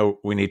 I know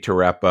we need to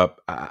wrap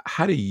up.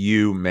 How do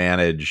you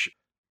manage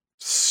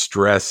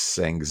stress,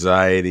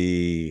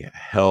 anxiety,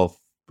 health,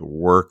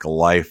 work,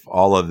 life,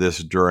 all of this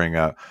during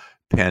a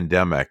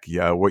pandemic?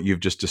 Yeah, what you've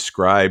just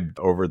described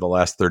over the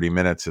last 30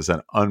 minutes is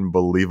an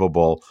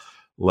unbelievable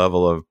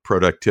level of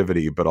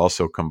productivity, but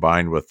also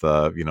combined with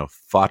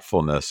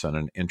thoughtfulness and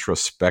an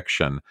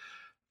introspection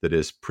that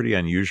is pretty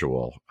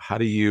unusual. How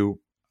do you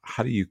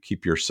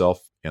keep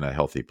yourself in a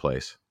healthy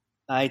place?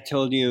 I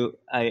told you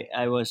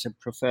I was a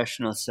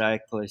professional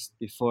cyclist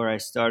before I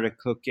started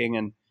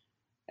cooking,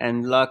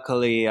 and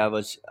luckily I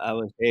was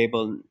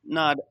able,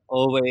 not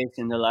always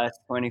in the last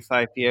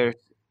 25 years,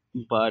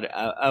 but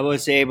I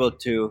was able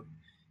to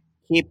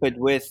keep it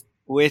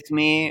with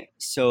me.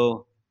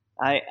 So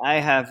I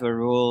have a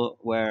rule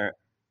where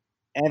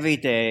every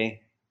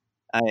day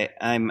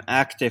I'm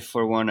active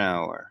for 1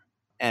 hour,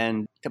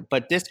 and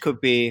but this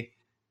could be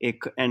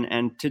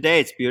and today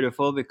it's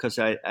beautiful because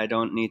I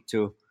don't need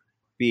to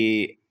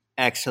be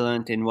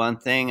excellent in one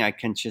thing. I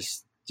can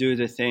just do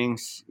the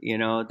things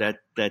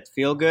that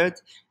feel good,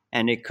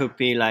 and it could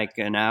be like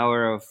an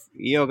hour of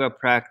yoga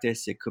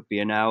practice. It could be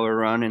an hour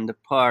run in the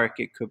park.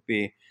 It could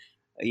be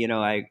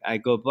I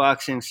go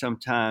boxing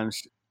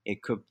sometimes.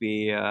 It could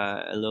be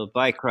a little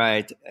bike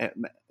ride.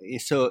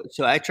 So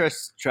I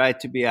just try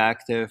to be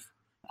active.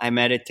 I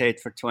meditate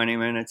for 20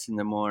 minutes in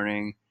the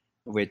morning,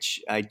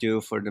 which I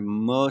do for the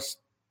most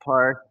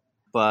part.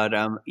 But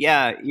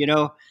yeah,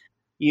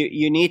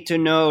 you need to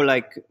know,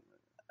 like,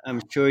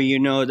 I'm sure you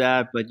know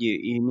that, but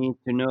you need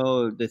to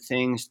know the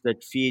things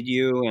that feed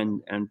you,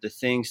 and the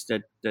things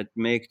that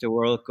make the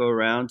world go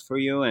around for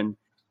you.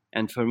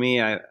 And for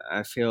me,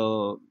 I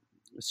feel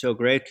so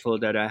grateful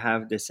that I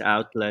have this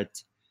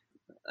outlet.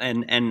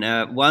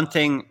 And one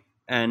thing,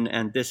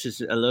 and this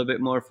is a little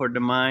bit more for the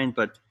mind,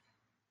 but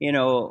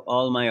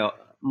all my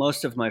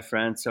most of my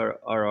friends are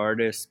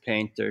artists,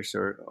 painters,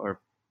 or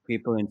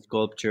people in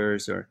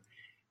sculptures, or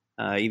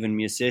even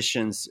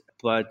musicians.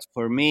 But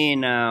for me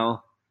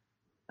now,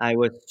 I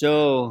was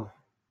so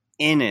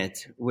in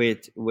it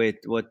with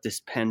what this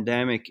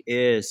pandemic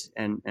is,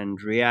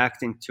 and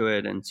reacting to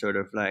it, and sort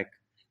of like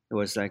it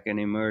was like an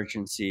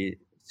emergency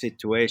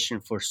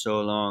situation for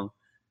so long,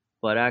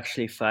 But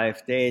actually,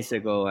 5 days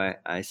ago,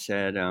 I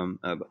said,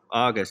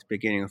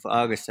 beginning of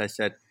August, I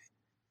said,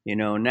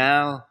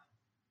 now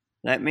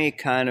let me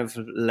kind of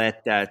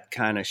let that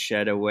kind of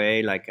shed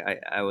away. Like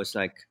I was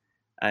like,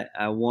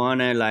 I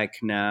want to like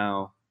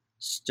now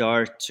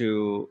start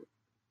to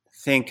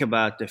think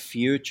about the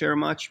future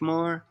much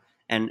more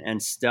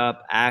and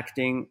stop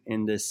acting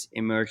in this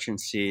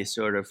emergency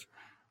sort of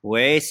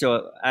way.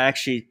 So I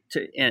actually,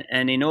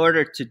 and in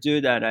order to do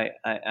that,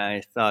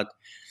 I thought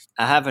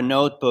I have a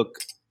notebook,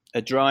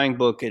 a drawing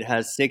book. It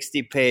has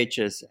 60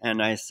 pages.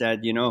 And I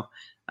said,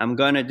 I'm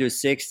going to do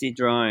 60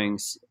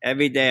 drawings.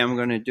 Every day I'm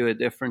going to do a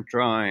different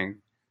drawing.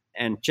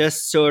 And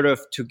just sort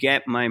of to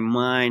get my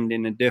mind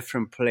in a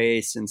different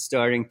place and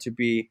starting to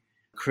be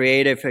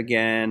creative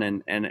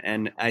again.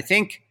 And I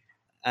think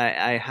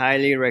I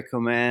highly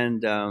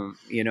recommend,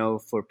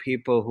 for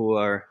people who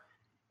are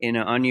in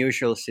an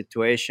unusual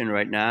situation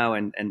right now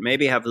and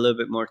maybe have a little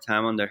bit more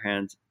time on their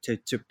hands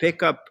to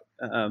pick up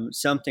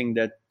something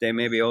that they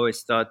maybe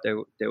always thought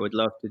they would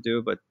love to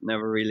do but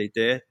never really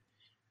did.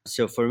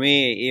 So for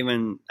me,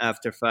 even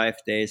after 5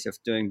 days of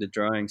doing the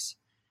drawings,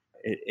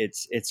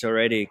 it's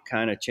already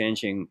kind of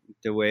changing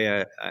the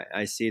way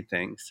I see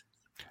things.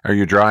 Are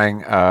you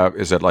drawing,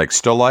 is it like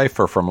still life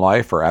or from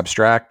life or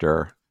abstract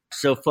or?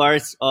 So far,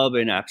 it's all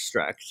been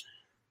abstract.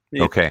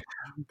 Okay.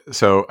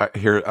 So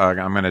here,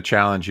 I'm going to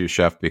challenge you,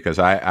 Chef, because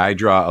I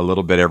draw a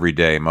little bit every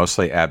day,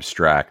 mostly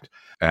abstract.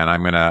 And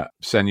I'm going to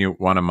send you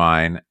one of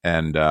mine,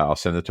 and I'll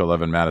send it to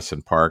 11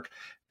 Madison Park.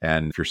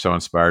 And if you're so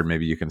inspired,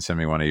 maybe you can send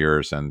me one of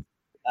yours. And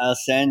I'll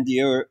send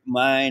you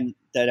mine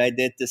that I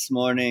did this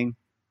morning.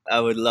 I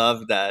would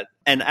love that.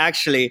 And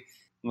actually,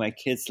 my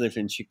kids live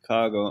in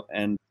Chicago,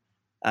 and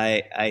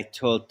I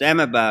told them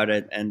about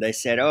it, and they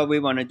said, "Oh, we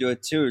want to do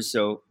it too."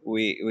 So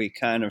we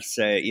kind of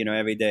say,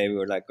 every day we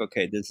were like,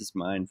 "Okay, this is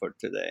mine for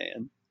today,"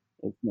 and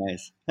it's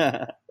nice.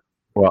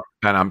 well,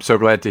 and I'm so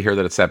glad to hear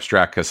that it's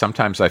abstract, because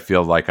sometimes I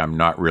feel like I'm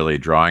not really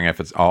drawing. If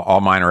it's all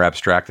mine are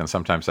abstract, and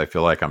sometimes I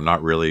feel like I'm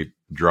not really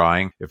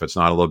drawing if it's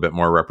not a little bit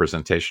more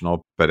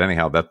representational. But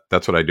anyhow,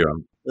 that's what I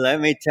do.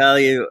 Let me tell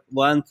you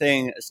one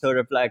thing, sort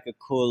of like a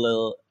cool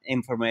little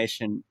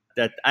information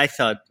that I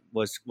thought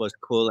was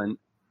cool and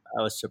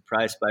I was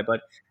surprised by.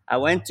 But I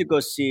went to go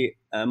see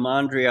a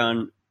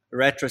Mondrian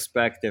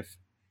retrospective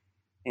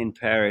in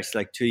Paris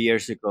like 2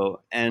 years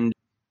ago. And,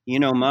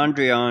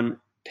 Mondrian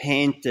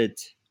painted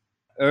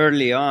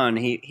early on,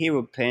 he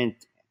would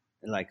paint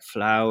like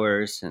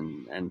flowers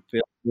and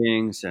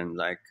buildings and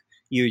like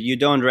you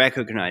don't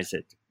recognize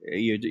it.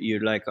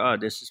 You're like, oh,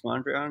 this is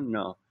Mondrian?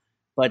 No.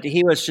 But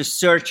he was just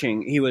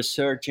searching. He was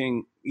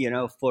searching,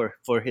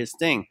 for his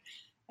thing.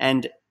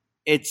 And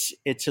it's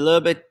a little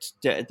bit,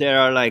 there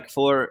are like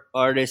 4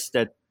 artists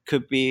that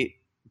could be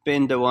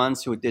been the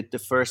ones who did the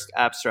first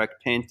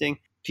abstract painting.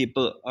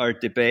 People are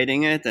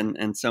debating it,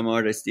 and some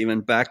artists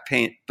even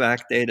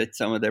backdated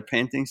some of their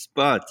paintings.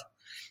 But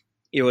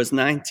it was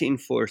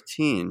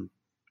 1914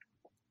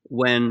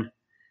 when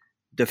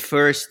the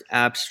first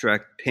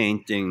abstract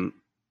painting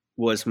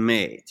was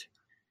made.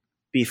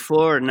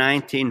 Before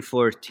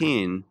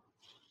 1914,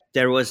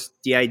 there was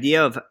the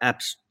idea of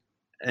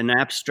an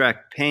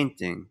abstract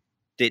painting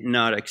did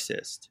not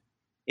exist.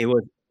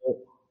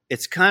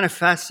 It's kind of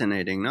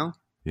fascinating, no?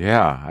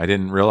 Yeah, I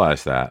didn't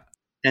realize that.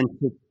 And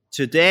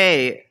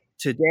today,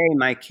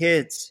 my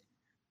kids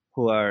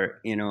who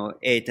are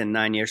 8 and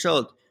 9 years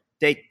old,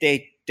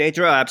 they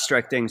draw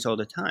abstract things all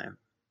the time.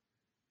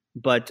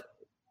 But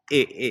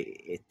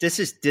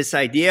this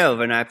idea of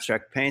an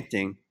abstract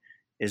painting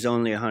is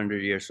only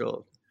 100 years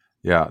old.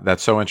 Yeah,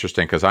 that's so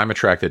interesting, because I'm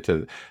attracted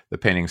to the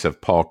paintings of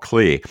Paul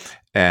Klee.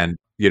 And,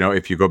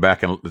 if you go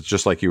back and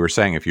just like you were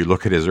saying, if you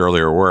look at his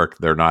earlier work,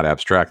 they're not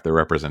abstract, they're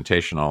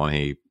representational. And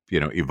he,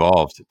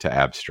 evolved to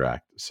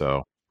abstract.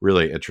 So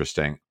really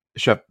interesting.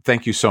 Chef,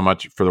 thank you so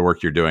much for the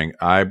work you're doing.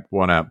 I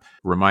want to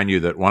remind you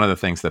that one of the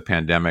things the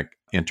pandemic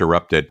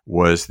interrupted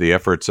was the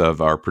efforts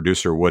of our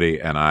producer Woody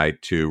and I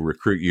to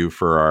recruit you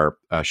for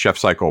our Chef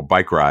Cycle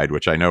bike ride,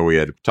 which I know we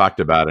had talked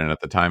about, and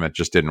at the time it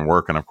just didn't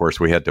work. And of course,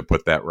 we had to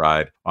put that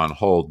ride on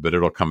hold, but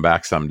it'll come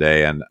back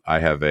someday. And I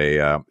have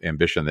a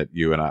ambition that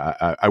you and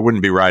I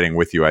wouldn't be riding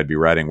with you; I'd be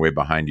riding way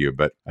behind you.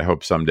 But I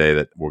hope someday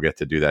that we'll get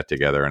to do that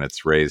together. And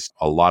it's raised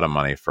a lot of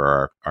money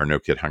for our No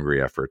Kid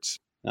Hungry efforts.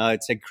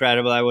 It's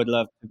incredible. I would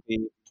love to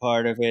be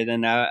part of it,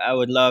 and I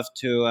would love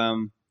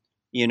to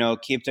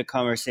keep the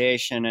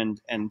conversation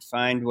and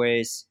find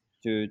ways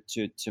to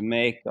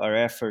make our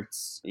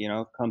efforts,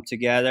 come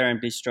together and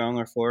be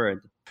stronger for it.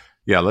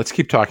 Yeah, let's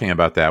keep talking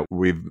about that.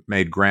 We've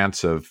made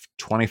grants of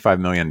 $25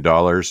 million in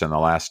the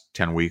last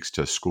 10 weeks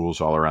to schools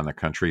all around the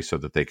country so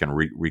that they can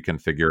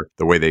reconfigure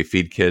the way they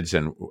feed kids.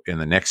 And in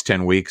the next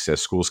 10 weeks,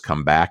 as schools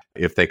come back,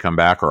 if they come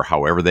back or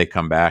however they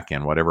come back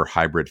in whatever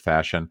hybrid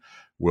fashion,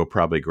 we'll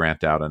probably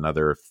grant out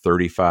another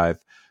 35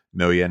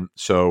 million.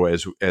 So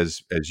as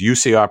you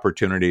see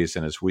opportunities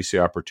and as we see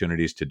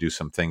opportunities to do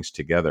some things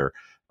together,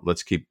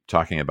 let's keep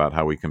talking about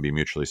how we can be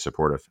mutually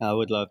supportive. I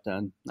would love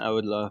that. I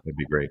would love. That'd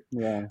be great.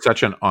 Yeah.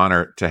 Such an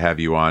honor to have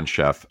you on,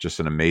 Chef. Just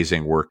an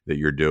amazing work that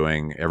you're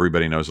doing.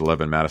 Everybody knows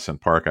 11 Madison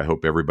Park. I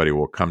hope everybody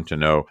will come to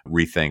know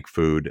Rethink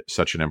Food,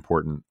 such an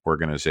important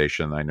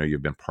organization I know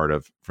you've been part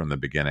of from the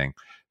beginning.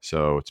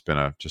 So it's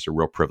been just a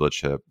real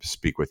privilege to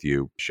speak with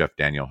you, Chef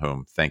Daniel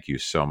Humm. Thank you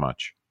so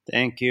much.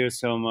 Thank you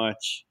so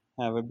much.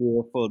 Have a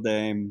beautiful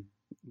day.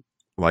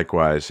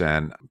 Likewise,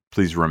 and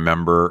please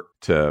remember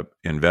to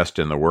invest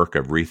in the work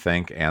of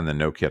Rethink and the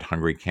No Kid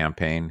Hungry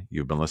campaign.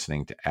 You've been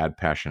listening to Add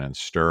Passion and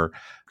Stir.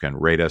 You can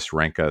rate us,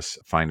 rank us,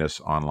 find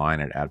us online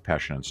at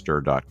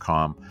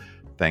addpassionandstir.com.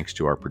 Thanks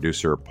to our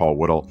producer, Paul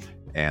Whittle,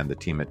 and the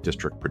team at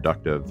District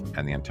Productive,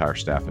 and the entire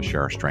staff of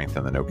Share Our Strength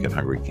and the No Kid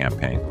Hungry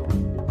campaign.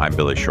 I'm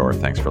Billy Shore.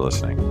 Thanks for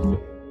listening.